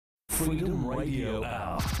Freedom Radio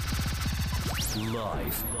Hour.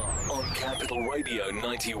 Live on Capital Radio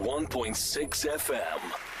 91.6 FM.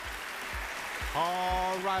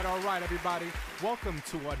 All right, everybody. Welcome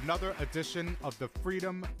to another edition of the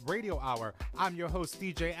Freedom Radio Hour. I'm your host,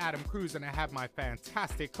 DJ Adam Cruz, and I have my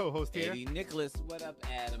fantastic co-host here, Eddie Nicholas. What up,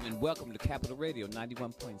 Adam? And welcome to Capital Radio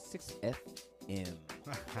 91.6 FM.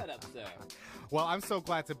 What up, sir? Well, I'm so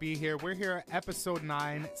glad to be here. We're here at episode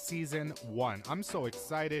 9, season 1. I'm so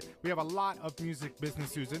excited. We have a lot of music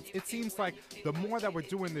business news. It seems like the more that we're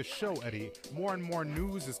doing this show, Eddie, more and more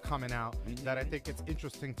news is coming out that I think it's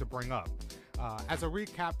interesting to bring up. As a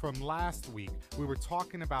recap from last week, we were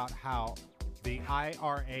talking about how the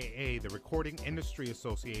IRAA, the Recording Industry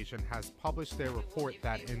Association, has published their report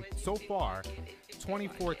that so far,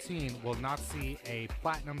 2014 will not see a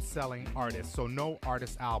platinum-selling artist, so no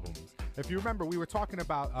artist albums. If you remember, we were talking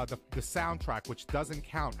about the soundtrack, which doesn't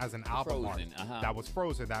count as an album art. That was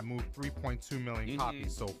Frozen, that moved 3.2 million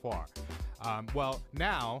copies so far. Well,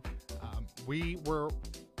 now we were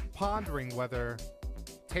pondering whether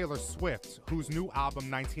Taylor Swift, whose new album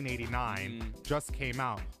 1989 just came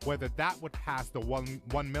out, whether that would pass the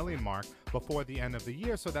 1 million mark before the end of the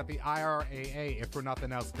year, so that the IRAA, if for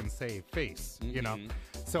nothing else, can save face, you know.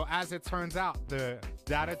 So as it turns out, the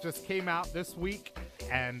data just came out this week,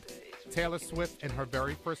 and Taylor Swift, in her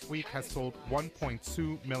very first week, has sold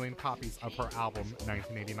 1.2 million copies of her album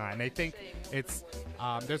 1989. They think it's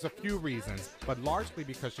there's a few reasons, but largely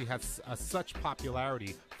because she has such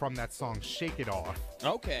popularity from that song "Shake It Off."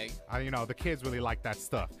 Okay. You know, the kids really like that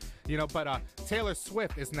stuff. You know, but Taylor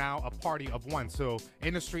Swift is now a party of one. So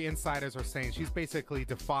industry insiders are saying she's basically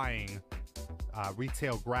defying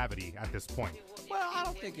retail gravity at this point. Well, I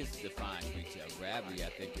don't think it's defying retail gravity. I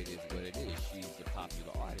think it is what it is. She's the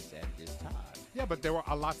popular artist at this time. Yeah, but there were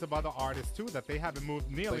lots of other artists, too, that they haven't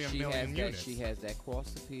moved nearly a million units. She has that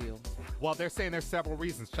cross appeal. Well, they're saying there's several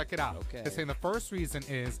reasons. Check it out. Okay. They're saying the first reason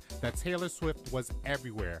is that Taylor Swift was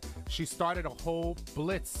everywhere. She started a whole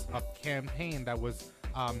blitz of campaign that was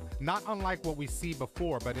not unlike what we see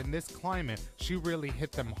before, but in this climate, she really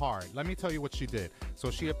hit them hard. Let me tell you what she did.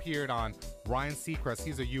 So she appeared on Ryan Seacrest.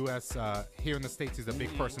 He's a U.S., here in the States, he's a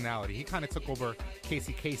big personality. He kind of took over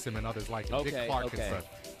Casey Kasem and others like him, Dick Clark and stuff.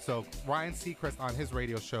 So Ryan Seacrest on his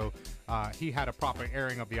radio show, he had a proper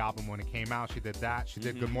airing of the album when it came out. She did that. She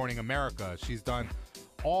did Good Morning America. She's done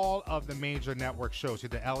all of the major network shows. She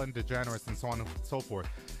did Ellen DeGeneres and so on and so forth.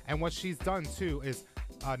 And what she's done, too, is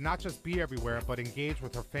not just be everywhere, but engage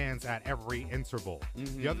with her fans at every interval.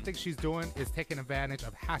 The other thing she's doing is taking advantage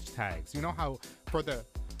of hashtags. You know how for the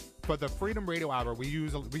Freedom Radio Hour, we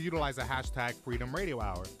utilize a hashtag Freedom Radio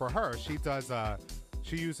Hour. For her, she does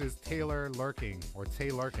she uses Taylor Lurking or Tay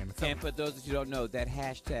Lurking. And for those that you don't know, that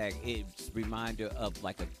hashtag is a reminder of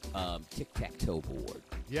like a tic-tac-toe board.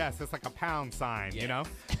 Yes, it's like a pound sign, you know?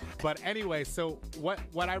 But anyway, so what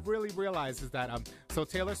I really realized is that so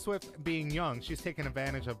Taylor Swift, being young, she's taking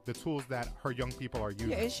advantage of the tools that her young people are using.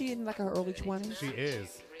 Yeah, is she in like her early 20s? She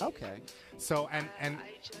is. Okay. So and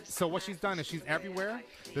so what she's done is she's everywhere.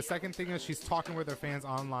 The second thing is she's talking with her fans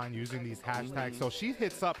online using these hashtags. So she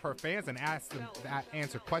hits up her fans and asks them to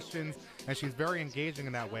answer questions, and she's very engaging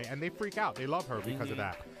in that way. And they freak out. They love her because of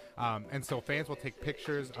that. And so fans will take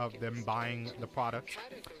pictures of them buying the product.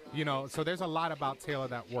 You know, so there's a lot about Taylor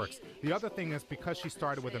that works. The other thing is because she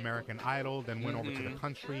started with American Idol, then went over to the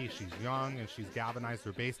country, she's young and she's galvanized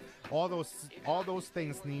her base. All those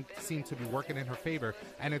things seem to be working in her favor,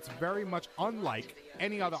 and it's very much unlike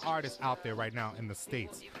any other artist out there right now in the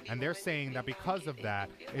States. And they're saying that because of that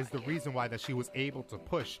is the reason why that she was able to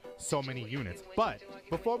push so many units. But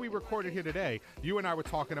before we recorded here today, you and I were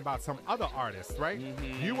talking about some other artists, right?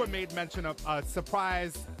 You were made mention of a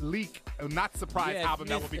surprise leak, not surprise album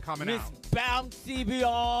that will be coming out. Miss Bouncy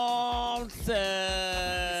Beyonce. You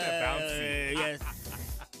said bouncy. Yes.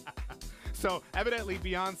 So evidently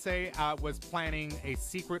Beyonce was planning a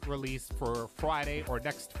secret release for Friday or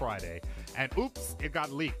next Friday, and oops, it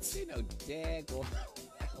got leaked. You know, daggone,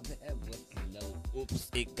 that was no oops,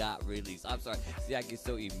 it got released. I'm sorry. See, I get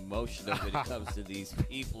so emotional when it comes to these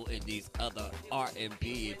people and these other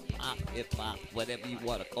R&B and pop, hip-hop, whatever you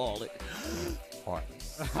want to call it.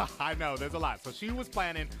 I know, there's a lot. So she was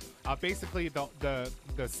planning basically the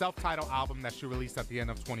self-titled album that she released at the end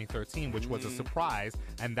of 2013, which was a surprise,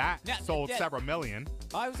 and that sold several million.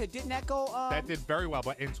 I would say, didn't that go? That did very well,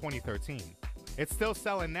 but in 2013. It's still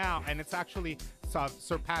selling now, and it's actually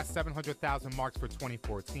surpassed 700,000 marks for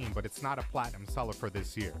 2014, but it's not a platinum seller for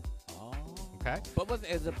this year. Oh. Okay? But was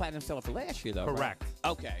it a platinum seller for last year, though? Correct.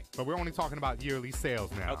 Right? Okay. But we're only talking about yearly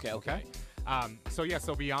sales now. Okay. So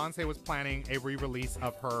Beyonce was planning a re-release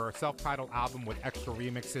of her self-titled album with extra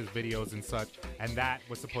remixes, videos, and such, and that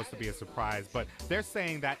was supposed to be a surprise. But they're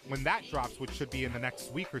saying that when that drops, which should be in the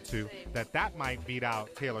next week or two, that might beat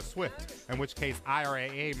out Taylor Swift, in which case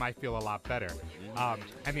IRAA might feel a lot better.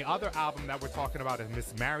 And the other album that we're talking about is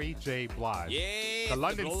Miss Mary J. Blige. Yeah, the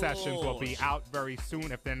London sessions will be out very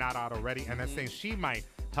soon if they're not out already, and they're saying she might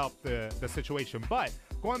help the situation. But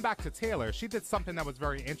going back to Taylor, she did something that was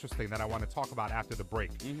very interesting that I want to talk about after the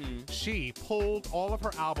break. She pulled all of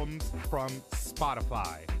her albums from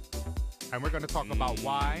Spotify. And we're going to talk about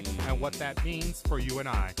why and what that means for you and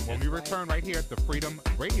I when we return right here at the Freedom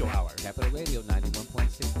Radio Hour. Capital Radio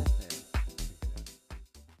 91.6 FM.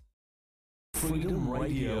 Freedom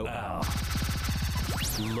Radio Hour.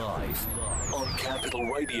 Live on Capital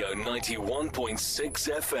Radio 91.6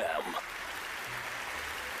 FM.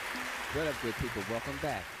 What up, good people? Welcome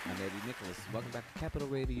back. I'm Eddie Nicholas. Welcome back to Capital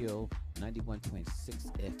Radio 91.6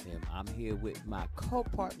 FM. I'm here with my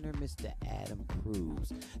co-partner, Mr. Adam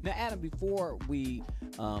Cruz. Now, Adam, before we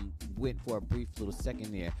went for a brief little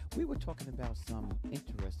second there, we were talking about some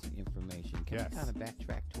interesting information. Can we kind of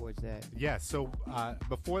backtrack towards that? Yes. So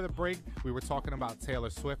before the break, we were talking about Taylor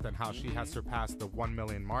Swift and how she has surpassed the 1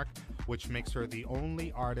 million mark, which makes her the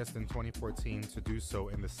only artist in 2014 to do so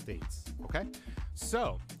in the States. Okay?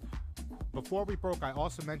 So before we broke, I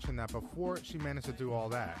also mentioned that before she managed to do all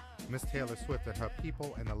that, Miss Taylor Swift and her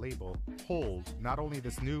people and the label pulled not only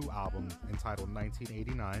this new album entitled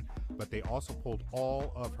 1989, but they also pulled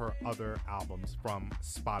all of her other albums from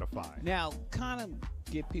Spotify. Now, kind of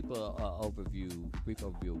give people a brief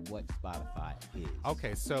overview of what Spotify is.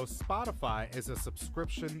 Okay, so Spotify is a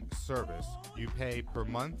subscription service. You pay per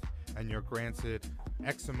month, and you're granted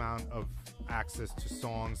X amount of access to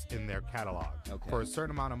songs in their catalog. Okay. For a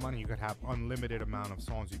certain amount of money, you could have unlimited amount of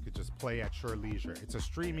songs you could just play at your leisure. It's a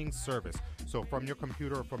streaming service. So from your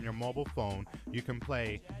computer or from your mobile phone, you can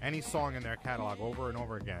play any song in their catalog over and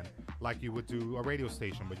over again, like you would do a radio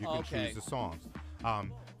station, but you can choose the songs.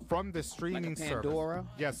 From the streaming like a Pandora?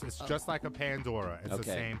 service. Yes, it's just like a Pandora. It's the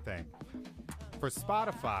same thing. For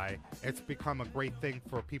Spotify, it's become a great thing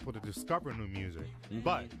for people to discover new music.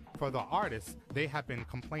 But for the artists, they have been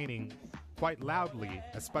complaining quite loudly,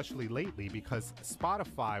 especially lately, because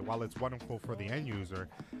Spotify, while it's wonderful for the end user,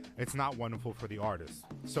 it's not wonderful for the artist.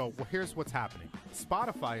 So here's what's happening.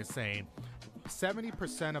 Spotify is saying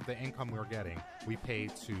 70% of the income we're getting, we pay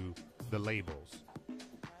to the labels.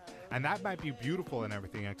 And that might be beautiful and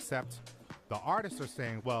everything, except the artists are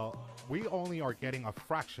saying, well, we only are getting a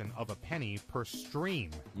fraction of a penny per stream.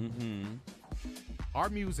 Our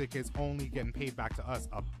music is only getting paid back to us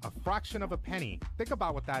a fraction of a penny. Think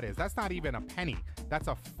about what that is. That's not even a penny. That's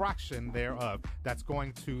a fraction thereof that's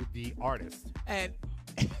going to the artist. And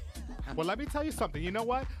well, let me tell you something. You know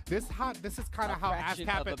what? This is kind of how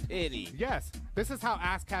ASCAP. Yes, this is how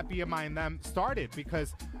ASCAP, BMI, and them started,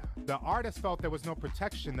 because the artist felt there was no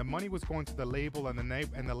protection. The money was going to the label, and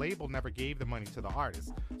the label never gave the money to the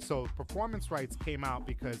artist. So performance rights came out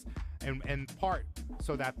because, in part,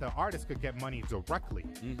 so that the artist could get money directly.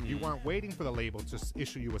 You weren't waiting for the label to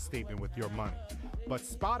issue you a statement with your money. But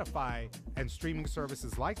Spotify and streaming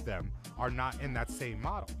services like them are not in that same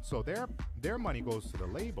model. So their money goes to the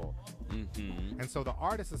label. And so the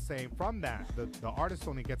artist is saying from that, the artist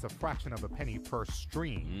only gets a fraction of a penny per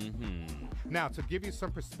stream. Now, to give you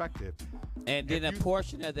some perspective. And then a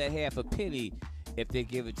portion of that half a penny, if they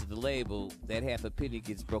give it to the label, that half a penny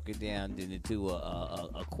gets broken down into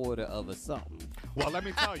a quarter of a something. Well, let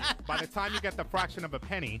me tell you, by the time you get the fraction of a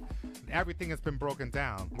penny, everything has been broken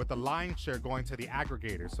down, with the lion's share going to the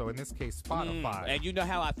aggregator. So in this case, Spotify. And you know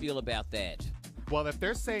how I feel about that. Well, if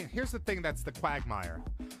they're saying, here's the thing that's the quagmire.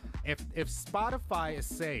 If Spotify is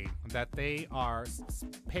saying that they are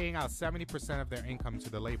paying out 70% of their income to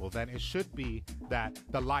the label, then it should be that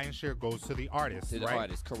the lion's share goes to the artist, To the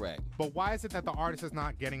artist, correct. But why is it that the artist is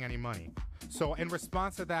not getting any money? So in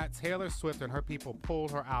response to that, Taylor Swift and her people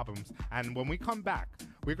pulled her albums. And when we come back,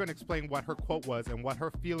 we're going to explain what her quote was and what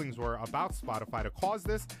her feelings were about Spotify to cause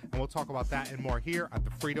this. And we'll talk about that and more here at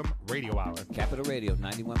the Freedom Radio Hour. Capital Radio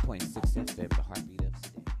 91.6 FM, the heartbeat of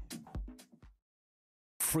state.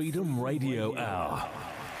 Freedom Radio Hour.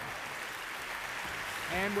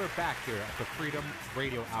 And we're back here at the Freedom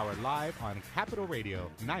Radio Hour live on Capital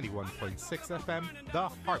Radio 91.6 FM, the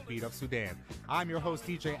heartbeat of Sudan. I'm your host,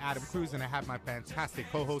 DJ Adam Cruz, and I have my fantastic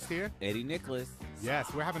co-host here, Eddie Nicholas.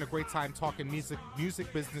 Yes, we're having a great time talking music,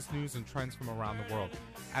 business news, and trends from around the world.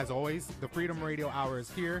 As always, the Freedom Radio Hour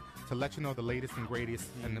is here to let you know the latest and greatest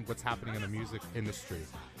and what's happening in the music industry.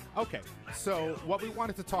 Okay, so what we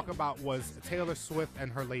wanted to talk about was Taylor Swift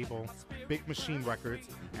and her label, Big Machine Records,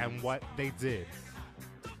 and what they did.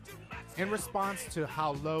 In response to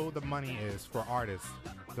how low the money is for artists,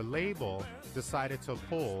 the label decided to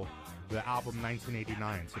pull the album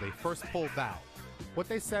 1989. So they first pulled that. What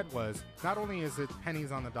they said was, not only is it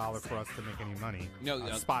pennies on the dollar for us to make any money,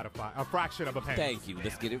 Spotify, a fraction of a penny. Thank you.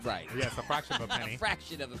 Let's get it right. Yes, a fraction of a penny. A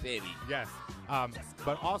fraction of a penny. Yes.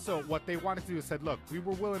 But also what they wanted to do is said, look, we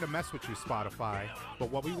were willing to mess with you, Spotify,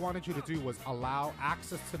 but what we wanted you to do was allow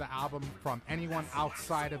access to the album from anyone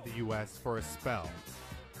outside of the U.S. for a spell.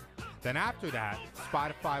 Then after that,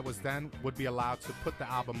 Spotify would be allowed to put the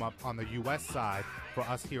album up on the U.S. side for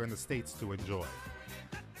us here in the States to enjoy.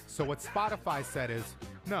 So what Spotify said is,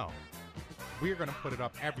 no, we're going to put it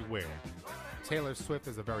up everywhere. Taylor Swift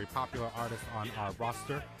is a very popular artist on our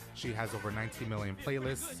roster. She has over 19 million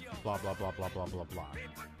playlists, blah, blah, blah, blah, blah, blah, blah.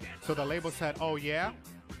 So the label said, oh yeah,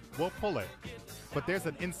 we'll pull it. But there's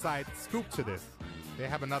an inside scoop to this. They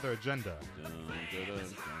have another agenda.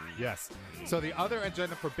 Yes. So the other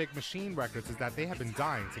agenda for Big Machine Records is that they have been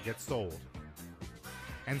dying to get sold.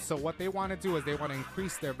 And so what they want to do is they want to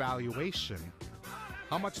increase their valuation,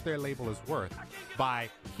 how much their label is worth, by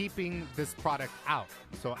keeping this product out.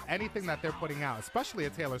 So anything that they're putting out, especially a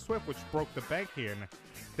Taylor Swift, which broke the bank here,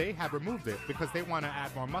 they have removed it because they want to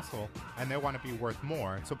add more muscle and they want to be worth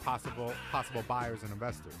more to possible buyers and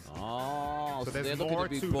investors. Oh, so they're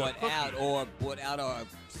looking to be bought out or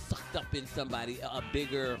sucked up in a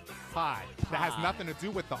bigger pie that has nothing to do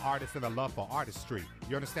with the artist and the love for artistry.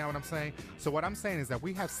 You understand what I'm saying? So what I'm saying is that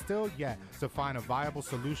we have still yet to find a viable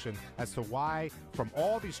solution as to why from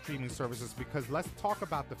all these streaming services, because let's talk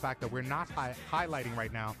about the fact that we're not highlighting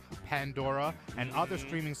right now Pandora and other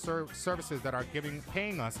streaming services that are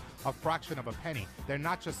paying us a fraction of a penny. They're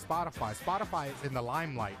not just Spotify. Spotify is in the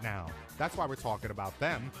limelight now. That's why we're talking about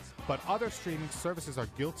them. But other streaming services are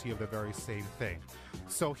guilty of the very same thing.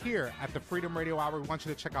 So here at the Freedom Radio Hour, we want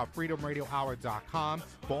you to check out freedomradiohour.com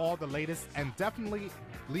for all the latest, and definitely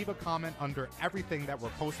leave a comment under everything that we're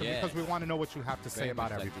posting because we want to know what you have to say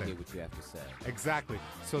about everything. To hear what you have to say. Exactly.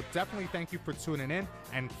 So definitely thank you for tuning in,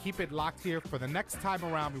 and keep it locked here for the next time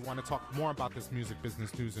around. We want to talk more about this music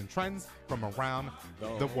business news and trends from around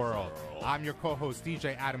the world. I'm your co-host,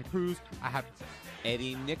 DJ Adam Cruz. I have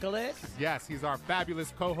Eddie Nicholas. Yes, he's our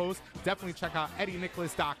fabulous co-host. Definitely check out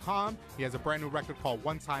EddieNicholas.com. He has a brand new record called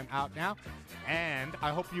One Time out now. And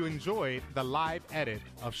I hope you enjoyed the live edit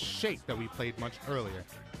of Shake that we played much earlier.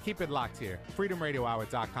 Keep it locked here.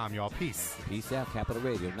 FreedomRadioHour.com, y'all. Peace. Peace out. Capital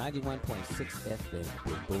Radio 91.6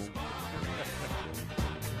 FM. Boom.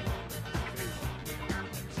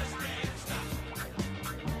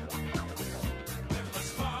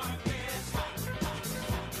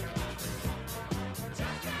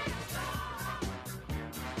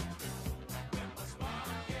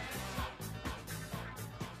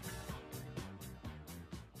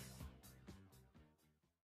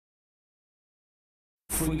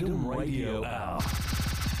 Freedom Radio Hour.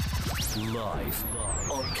 Live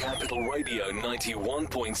on Capital Radio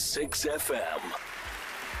 91.6 FM.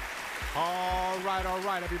 All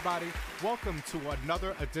right, everybody. Welcome to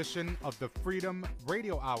another edition of the Freedom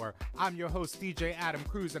Radio Hour. I'm your host, DJ Adam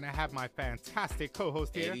Cruz, and I have my fantastic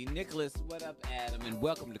co-host here, Eddie Nicholas. What up, Adam? And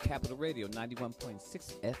welcome to Capital Radio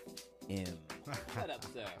 91.6 FM. What up,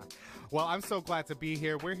 sir? Well, I'm so glad to be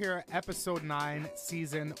here. We're here at episode 9,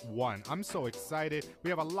 season 1. I'm so excited. We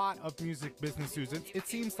have a lot of music business news. It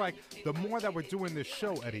seems like the more that we're doing this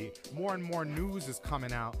show, Eddie, more and more news is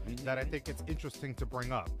coming out that I think it's interesting to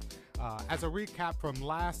bring up. As a recap from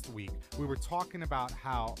last week, we were talking about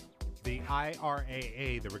how the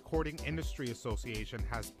IRAA, the Recording Industry Association,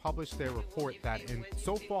 has published their report that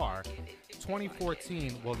so far,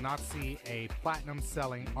 2014 will not see a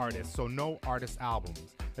platinum-selling artist, so no artist albums.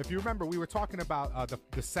 If you remember, we were talking about the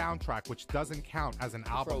soundtrack, which doesn't count as an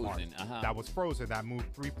album art. That was Frozen, that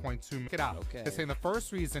moved 3.2 million. Check it out. Okay. They're saying the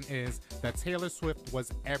first reason is that Taylor Swift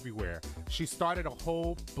was everywhere. She started a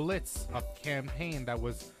whole blitz of campaign that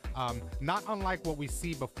was not unlike what we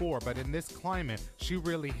see before, but in this climate, she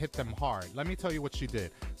really hit them hard. Let me tell you what she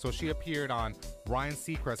did. So she appeared on Ryan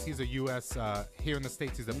Seacrest. He's a U.S., here in the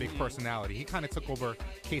States, he's a big personality. He kind of took over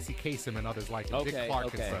Casey Kasem and others like him, Dick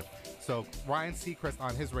Clark and stuff. So Ryan Seacrest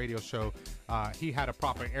on his radio show, he had a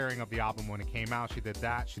proper airing of the album when it came out. She did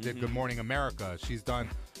that. She did Good Morning America. She's done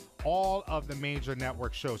all of the major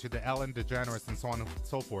network shows. She did Ellen DeGeneres and so on and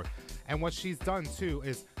so forth. And what she's done, too,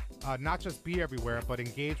 is not just be everywhere, but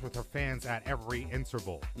engage with her fans at every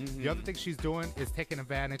interval. The other thing she's doing is taking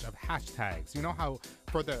advantage of hashtags. You know how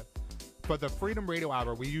for the Freedom Radio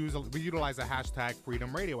Hour, we utilize a hashtag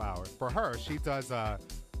Freedom Radio Hour. For her, she does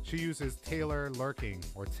she uses Taylor Lurking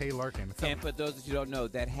or Tay Lurking. So, and for those that you don't know,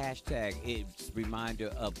 that hashtag is a reminder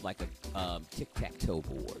of like a tic-tac-toe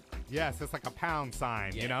board. Yes, it's like a pound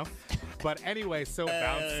sign, Yes. you know? But anyway, so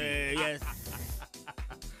bouncy. Yes.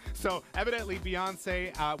 So evidently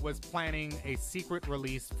Beyonce was planning a secret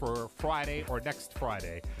release for Friday or next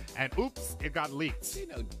Friday. And oops, it got leaked. You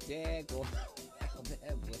know, daggone.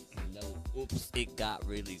 That was no oops, it got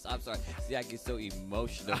released. I'm sorry. See, I get so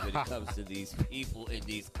emotional when it comes to these people and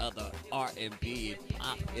these other R&B and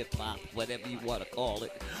pop, hip-hop, whatever you want to call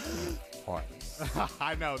it. Artists.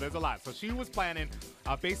 I know, there's a lot. So she was planning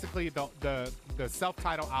basically the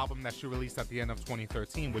self-titled album that she released at the end of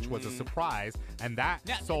 2013, which was a surprise, and that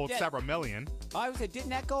sold several million. I would say,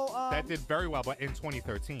 didn't that go? That did very well, but in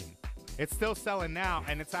 2013. It's still selling now,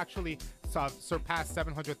 and it's actually surpassed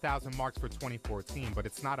 700,000 marks for 2014, but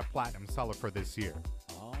it's not a platinum seller for this year.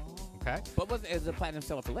 Oh. Okay? But it was a platinum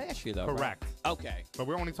seller for last year, though, Correct. Right? Okay. But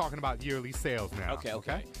we're only talking about yearly sales now.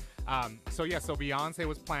 Okay. So Beyonce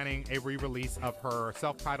was planning a re-release of her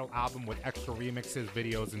self-titled album with extra remixes,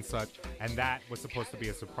 videos, and such, and that was supposed to be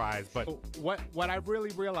a surprise. But what I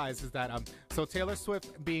really realized is that so Taylor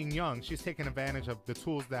Swift, being young, she's taking advantage of the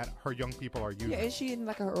tools that her young people are using. Yeah, is she in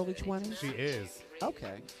like her early 20s? She is.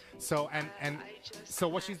 Okay. So so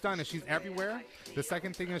what she's done is she's everywhere. The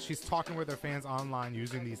second thing is she's talking with her fans online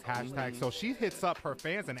using these hashtags. So she hits up her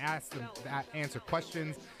fans and asks them to answer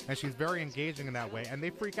questions, and she's very engaging in that way. And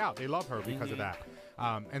they freak out. They love her because of that.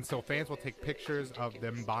 And so fans will take pictures of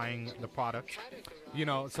them buying the product. You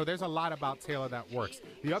know, so there's a lot about Taylor that works.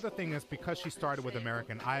 The other thing is because she started with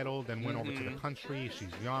American Idol, then went over to the country, she's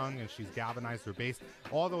young and she's galvanized her base.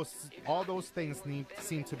 All those things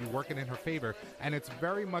seem to be working in her favor, and it's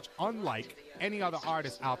very much unlike any other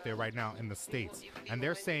artist out there right now in the States. And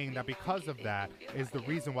they're saying that because of that is the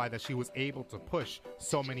reason why that she was able to push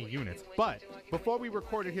so many units. But before we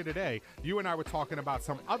recorded here today, you and I were talking about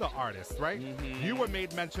some other artists, right? You were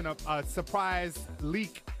made mention of a surprise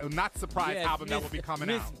leak, not surprise album that will be coming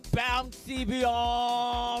out. Miss Bouncy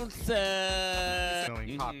Beyonce.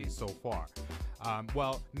 Million copies so far.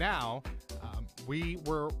 Well, now we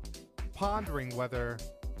were pondering whether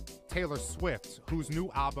Taylor Swift, whose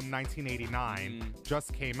new album 1989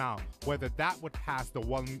 just came out, whether that would pass the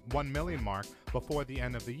 1 million mark before the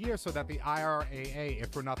end of the year, so that the IRAA,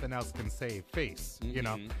 if for nothing else, can save face. You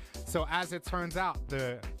know. So as it turns out,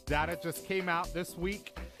 the data just came out this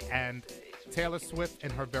week, and Taylor Swift,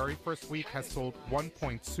 in her very first week, has sold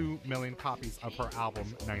 1.2 million copies of her album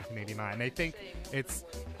 1989. They think it's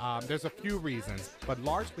there's a few reasons, but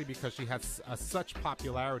largely because she has such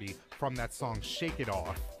popularity from that song "Shake It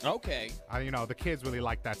Off." Okay. You know, the kids really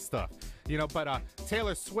like that stuff. You know, but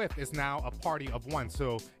Taylor Swift is now a party of one.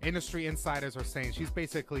 So industry insiders are saying she's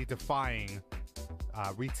basically defying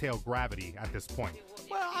retail gravity at this point.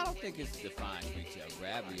 Well, I don't think it's defying retail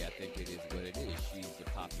gravity. I think it is what it is. She's a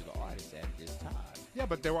popular artist at this time. Yeah,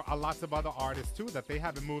 but there were lots of other artists too that they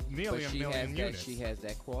haven't moved nearly a million units. She has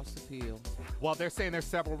that cross appeal. Well, they're saying there's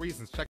several reasons. Check